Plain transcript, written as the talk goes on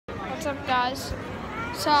What's up, guys?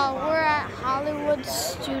 So we're at Hollywood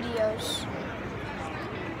Studios,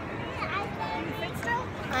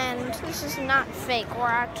 and this is not fake. We're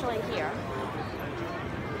actually here.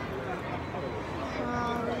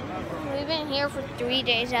 We've been here for 3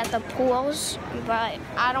 days at the pools, but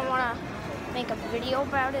I don't want to make a video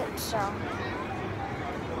about it, so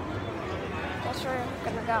guess we're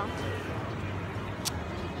gonna go.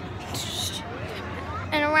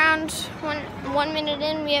 And around one minute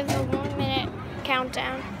in, we have the 1 minute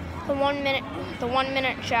countdown, the one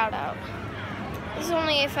minute shout out. This is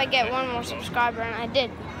only if I get one more subscriber, and I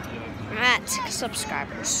did. I'm at 6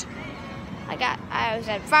 subscribers. I was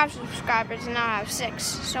at 5 subscribers, and now I have 6.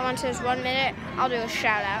 So once there's 1 minute, I'll do a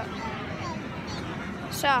shout out.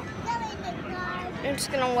 So I'm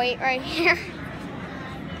just gonna wait right here,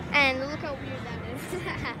 and look how weird that is.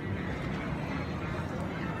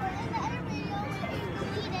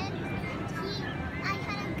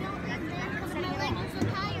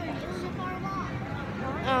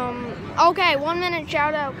 Okay, 1 minute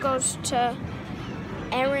shout out goes to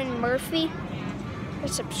Aaron Murphy for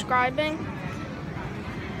subscribing.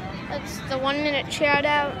 That's the 1 minute shout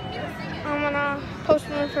out. I'm gonna post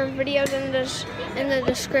one for videos in the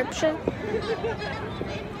description.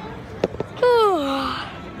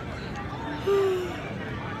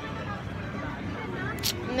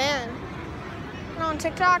 Man, on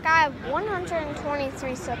TikTok I have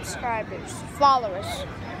 123 followers,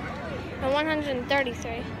 and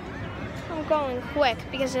 133. I'm going quick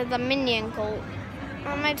because of the minion cult.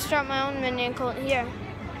 I might start my own minion cult here.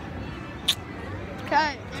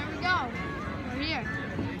 Okay, there we go. We're here.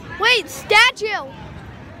 Wait, statue!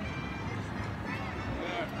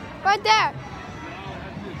 Right there.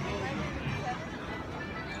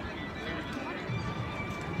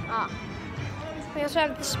 We also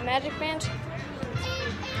have this magic band.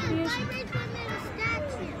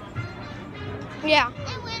 Yeah.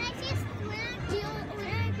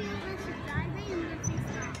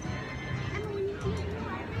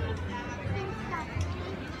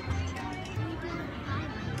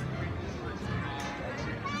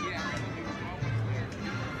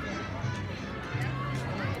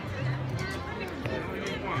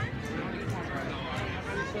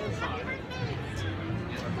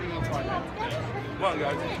 Come on,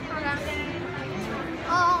 guys.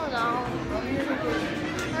 Oh no.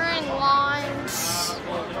 We're in lines.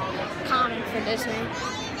 Common for Disney.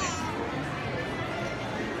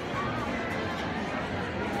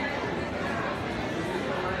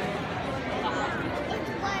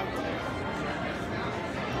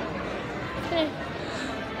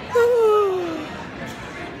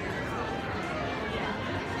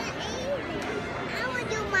 I will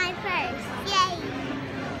do mine first. Yay!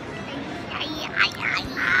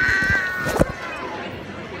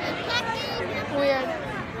 Weird.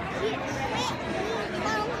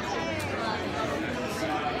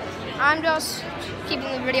 I'm just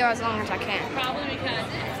keeping the video as long as I can. Probably because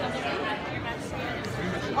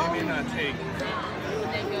You may not take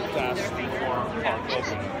fast before park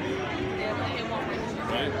open.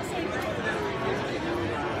 Right?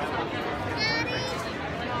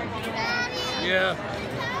 Yeah.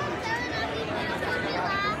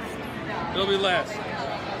 It'll be last.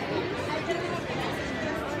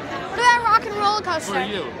 What about Rock and Roller Coaster? For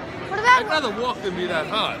you. What about I'd rather walk than be that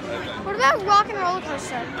hot. What about Rock and Roller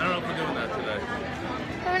Coaster? I don't know if we're doing that today.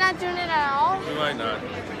 We're not doing it at all? We might not.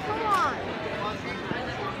 Come on.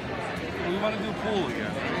 We want to do pool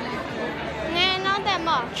again, right? Nah, not that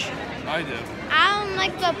much. I do. I don't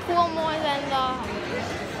like the pool more than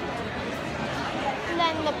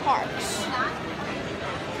the parks.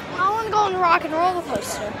 I want to go on Rock and Roller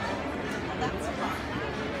Coaster.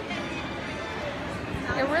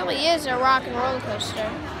 It really is a rock and roller coaster.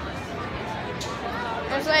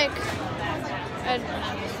 It's like a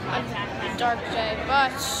dark day,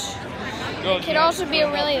 but it could also be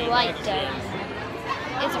a really light day.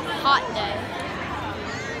 It's a hot day.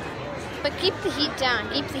 But keep the heat down.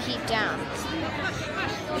 Keep the heat down.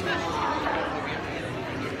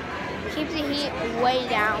 Keep the heat way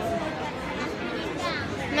down.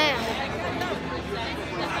 Man.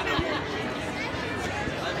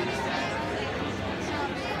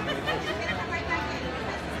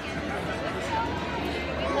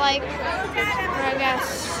 Like, I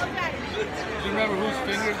guess. Do you remember whose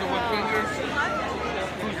fingers or what fingers?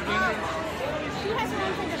 Whose fingers? She has her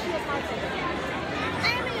own finger, she has my finger.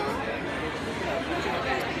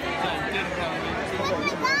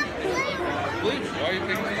 Bleach. Why are you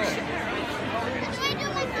picking it up?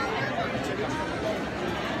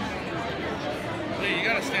 Lee, you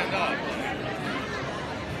gotta stand up.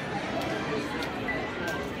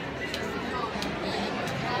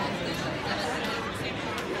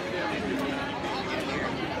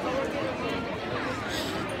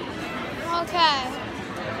 Okay.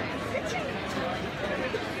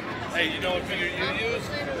 Hey, you know what finger you use?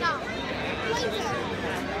 No.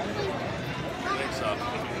 I think so.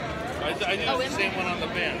 I use the same one on the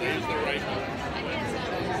band. I use the right one.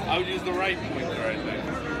 I would use the right pointer, I think.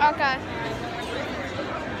 Okay.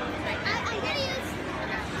 I'm gonna use.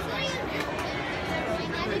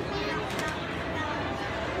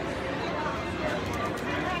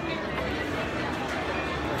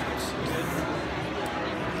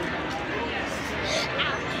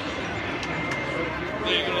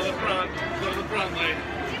 There, go to the front. Go to the front, lady.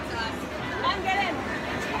 I'm getting.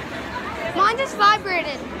 Mine just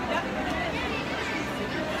vibrated.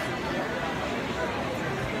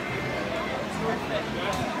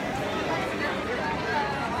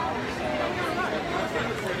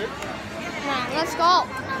 Come on, let's go.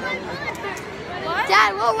 What?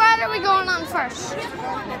 Dad, what ride are we going on first?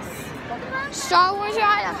 Star Wars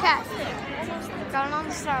ride? Okay. Going on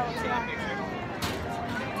the Star Wars ride.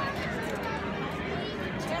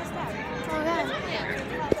 Okay.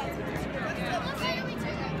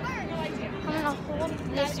 I'm gonna hold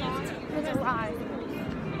this on for the ride.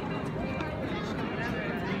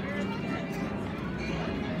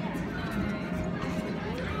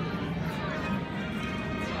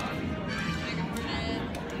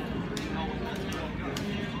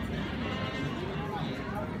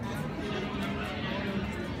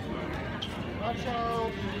 Watch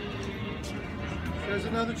out. There's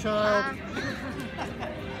another child.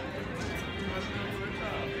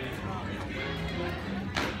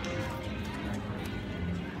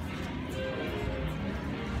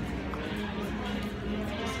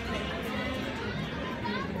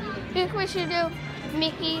 I think we should do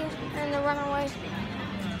Mickey and the Runaway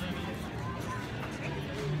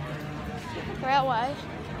Railway.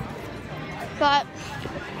 But,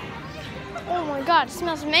 oh my God, it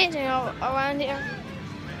smells amazing around here.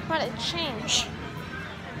 What a change.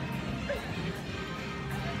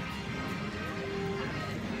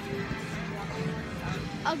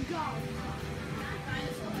 A go.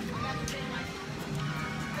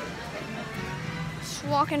 Just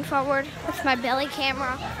walking forward with my belly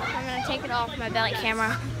camera. I'm gonna take it off my belly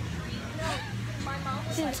camera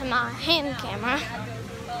into my hand camera.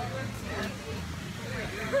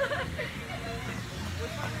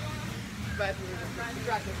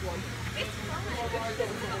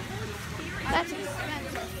 That's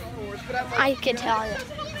expensive. I can tell you.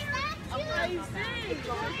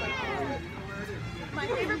 My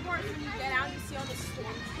favorite part is when you get out and you see all the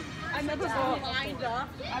storms. I never lined up.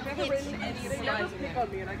 I've never written any of never pick on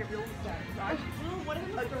me and I get real sad.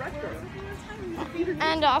 I'm a director.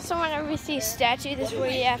 And also whenever we see a statue, this is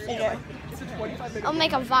what you have to do. It's a 25-minute. I'll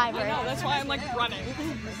make a vibrate. No, that's why I'm like running.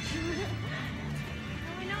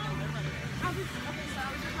 How is it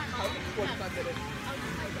 45 minutes?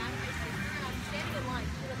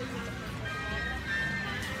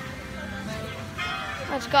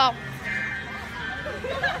 Let's go.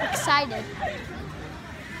 Excited.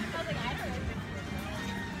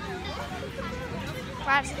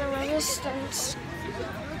 Rise of the Resistance.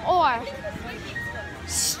 Or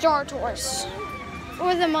Star Tours.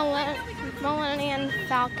 Or the Millennium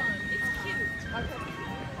Falcon.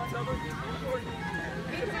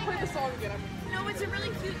 Play the song again. No, it's a really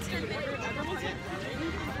cute 10-minute. I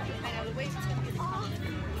know, the waist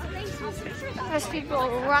There's people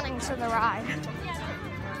running to the ride.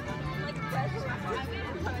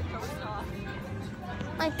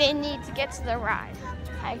 Like they need to get to the ride.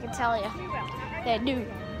 I can tell you. They do.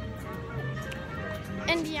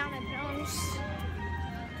 Indiana Jones.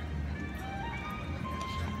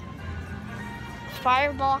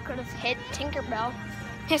 Fireball could have hit Tinkerbell.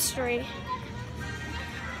 History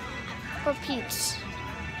repeats.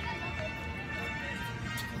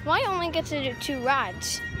 Why only get to do 2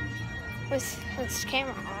 rides with this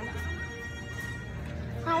camera on?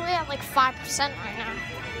 I'm only at like 5% right now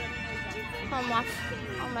on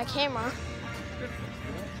my camera.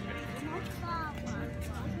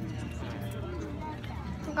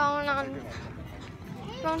 I'm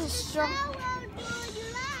going to Star.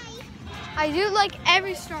 I do like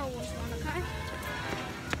every Star Wars one, okay?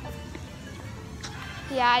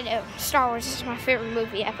 Yeah, I do. Star Wars is my favorite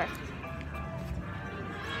movie ever.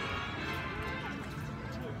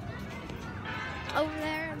 Over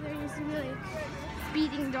there's really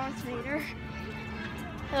beating Darth Vader.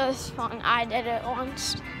 It was fun. I did it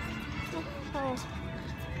once.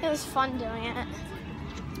 It was fun doing it.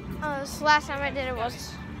 Last time I did it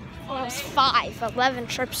was when I was 11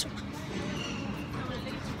 trips.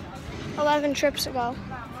 11 trips ago.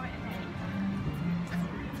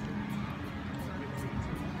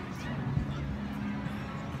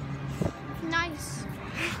 Nice.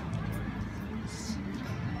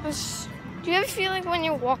 feel like when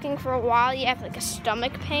you're walking for a while, you have like a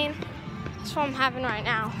stomach pain? That's what I'm having right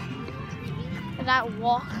now. And I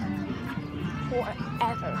walk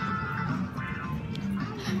forever.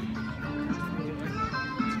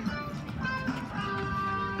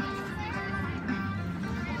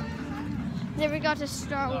 Then we got to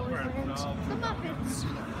Star Wars Land. The Muppets.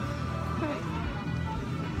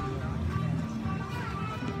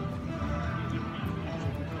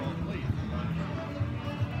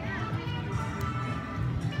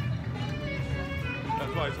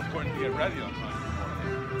 That's why it's important to get ready on time.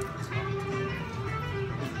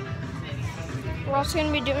 We're also going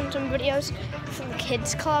to be doing some videos from the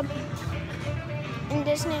Kids Club in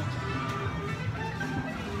Disney.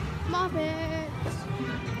 Muppets.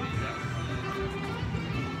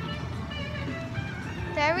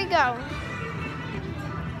 There we go.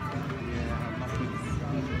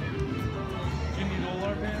 Do you need all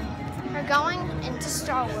our bands? We're going into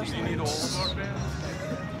Star Wars. Do you need all of our bands?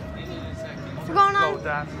 We're going Go, on.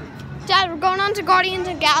 Dad. Dad, we're going on to Guardians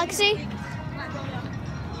of the Galaxy.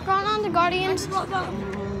 We're going on to Guardians.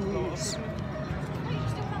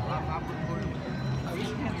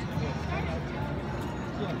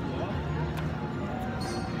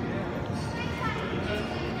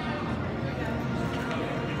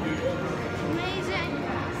 Amazing.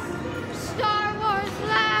 Star Wars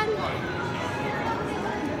Land.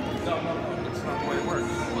 No, it's not the way it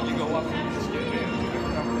works. You go up and you just get bands. You get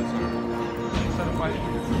cover this arm. Instead of fighting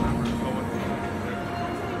against the members, go with the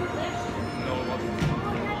No, it wasn't.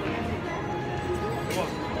 It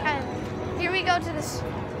wasn't. And here we go to this,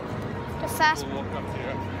 the fast We'll walk up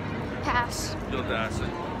here. pass. You'll dash it.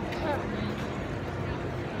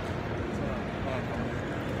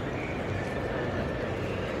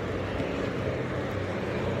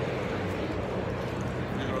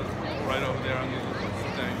 You go right over there on the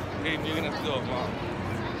thing. Gabe, you're gonna have to go up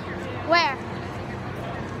Where?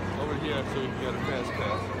 over here so you can get a fast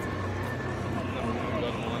pass. Then we're gonna go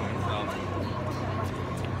to Millennium South.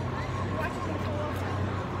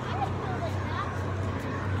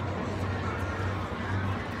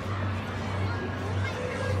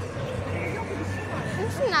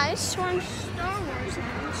 It's nice one. Star Wars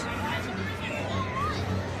Land.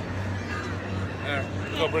 There.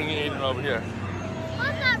 Go bring Aiden over here.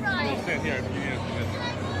 On that We'll ride. stand here if you need us to get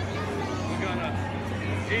there. We're gonna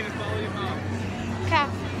Aiden, follow your mom. Okay.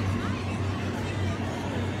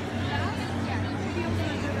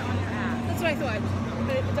 That's what I thought.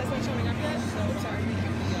 But that's not showing up yet, so sorry.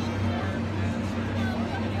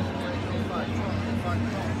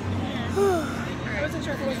 I wasn't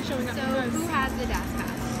sure if it wasn't showing up. So who has the DAS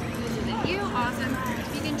pass? Is it you? Awesome.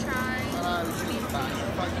 You can try.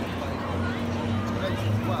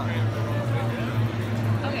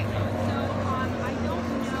 Okay. So I don't know.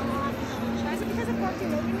 Is it because of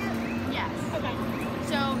parking open yet? Yes. Okay.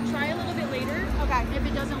 So try a little bit later. Okay. If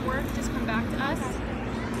it doesn't work, just come back to us.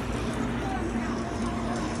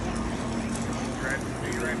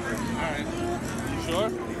 Alright. You sure?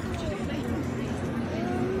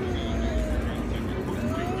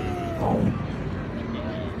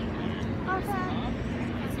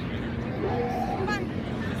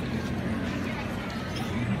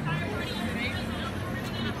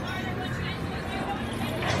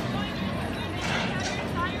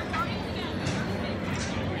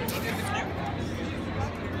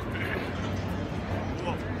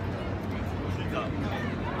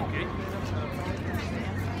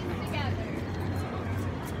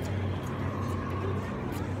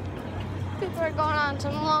 People are going on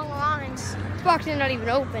some long lines. The park's not even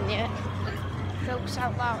open yet. Jokes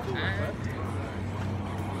out loud.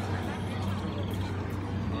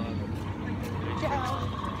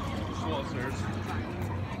 Schwalzers.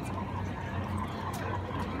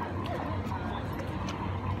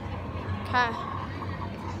 Okay.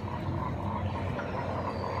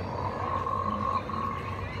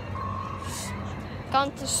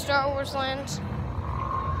 Gone to Star Wars Land.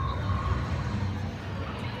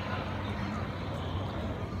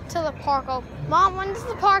 Till the park open. Mom, when does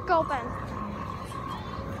the park open?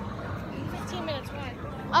 15 minutes, why?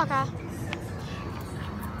 Okay.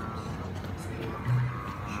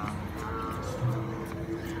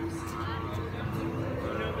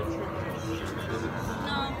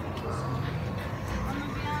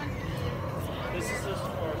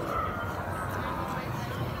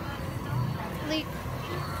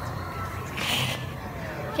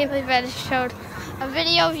 Can't believe I just showed a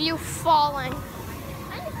video of you falling.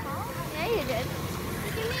 I didn't fall. Yeah, you did.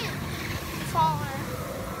 What do you mean? Falling.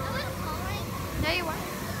 I wasn't falling. No, you weren't.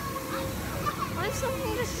 What if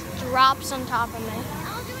something just drops on top of me? I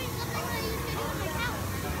was doing something that I used to do on my couch.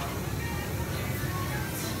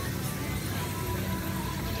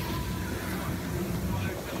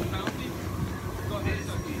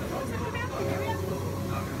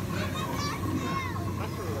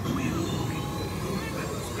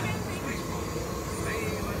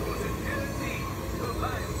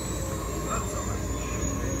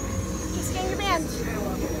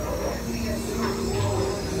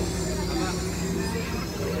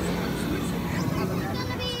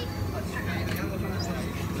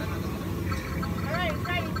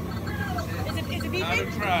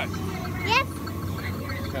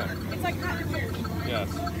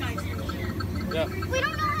 Yeah. We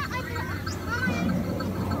don't know how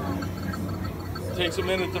Takes a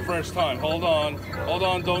minute the first time. Hold on. Hold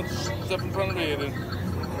on. Don't step in front of Aiden.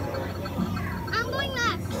 I'm going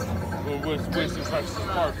next. We're wasting precious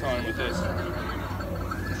park time with this.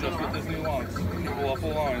 Just what Disney wants. People off the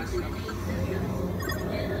lines.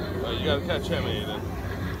 You gotta catch him, Aiden.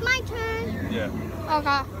 My turn. Yeah.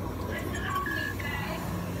 Okay.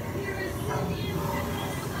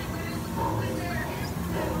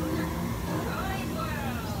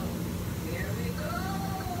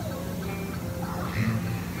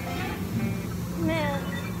 Man,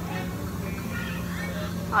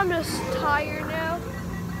 I'm just tired now.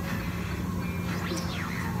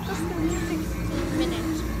 Just been 16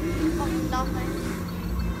 minutes of nothing.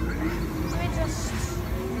 Let me just.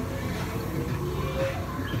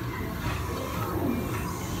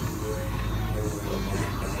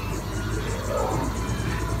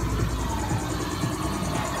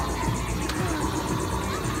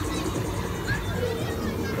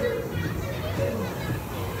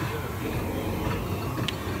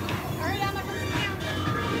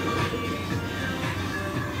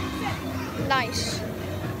 Nice.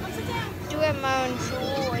 Do it my own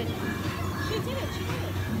droid. She did it.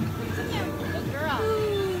 Sit down. Good girl.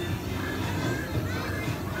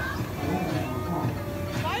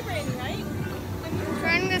 It's vibrating, right?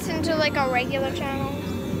 Turning this into like a regular channel.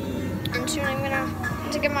 And soon I'm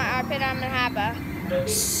gonna, to get my iPad, I'm gonna have a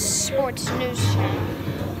sports news channel.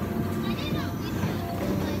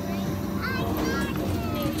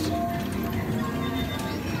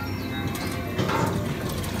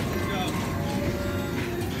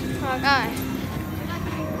 Okay.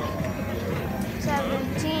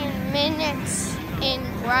 17 minutes in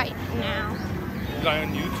right now. The guy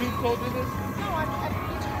on YouTube told you this? No, I'm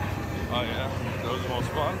Oh yeah, that was the most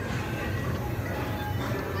fun.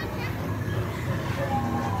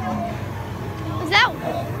 Is that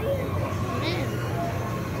man?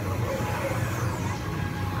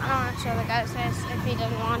 I don't want to show the guy's face if he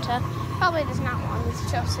doesn't want to. Probably does not want me to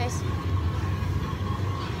show his face.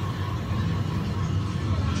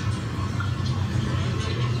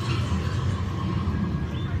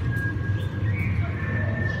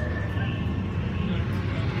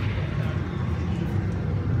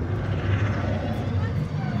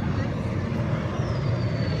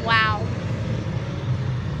 Wow.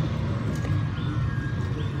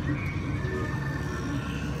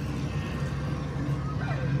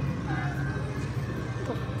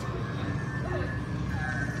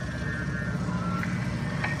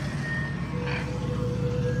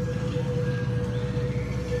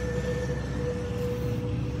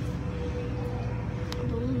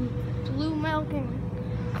 Blue milk and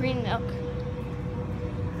green milk.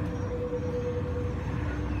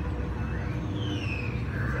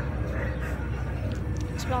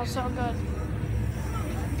 Smells so good.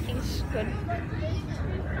 Tastes good.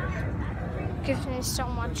 Gives me so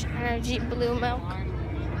much energy. Blue milk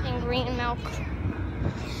and green milk.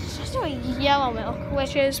 There's also a yellow milk,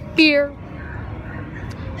 which is beer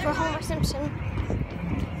for Homer Simpson.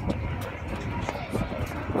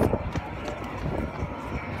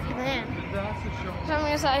 Man, for some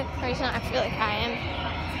reason I feel like I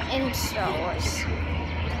am in Star Wars.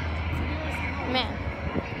 Man.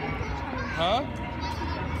 Huh?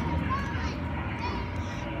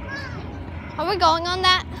 Are we going on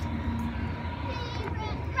that?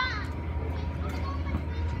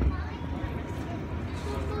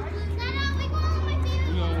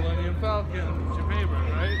 You know, Millennium Falcon. It's your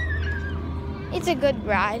favorite, right? It's a good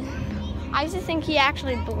ride. I used to think he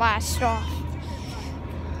actually blasts off.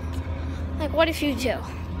 Like, what if you do?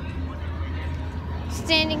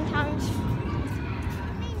 Standing times.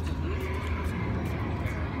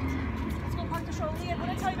 Let's go park the trolley. I'm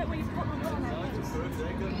going to tell you about where you put on that.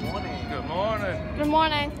 Good morning. Good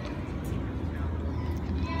morning.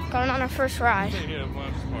 Going on our first ride. Stay here, let's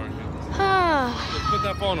park it. Ah. Let's put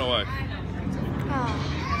that phone away.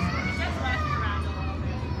 Ah.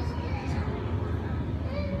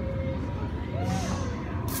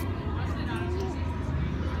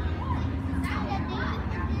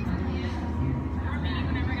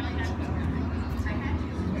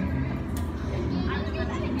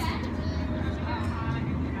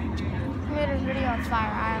 I made a video on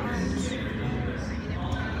Fire Island.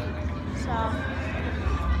 So,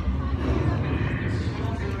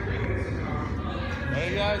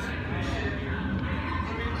 Hey guys.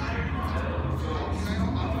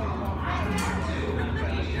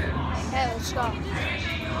 okay, let's go.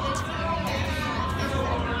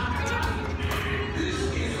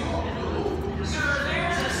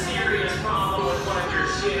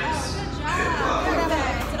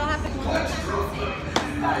 It'll happen.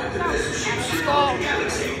 go.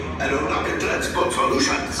 Galaxy, Aeronautical Transport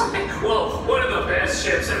Solutions. Well, one of the best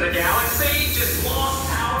ships in the galaxy just lost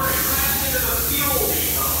power and crashed into the fuel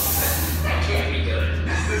depot. That can't be good.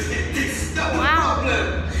 It's not a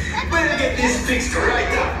problem. Better get this fixed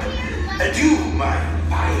right up. And you, my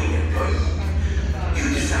fine employee,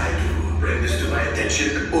 you decide to bring this to my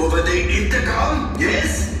attention over the intercom? Yes?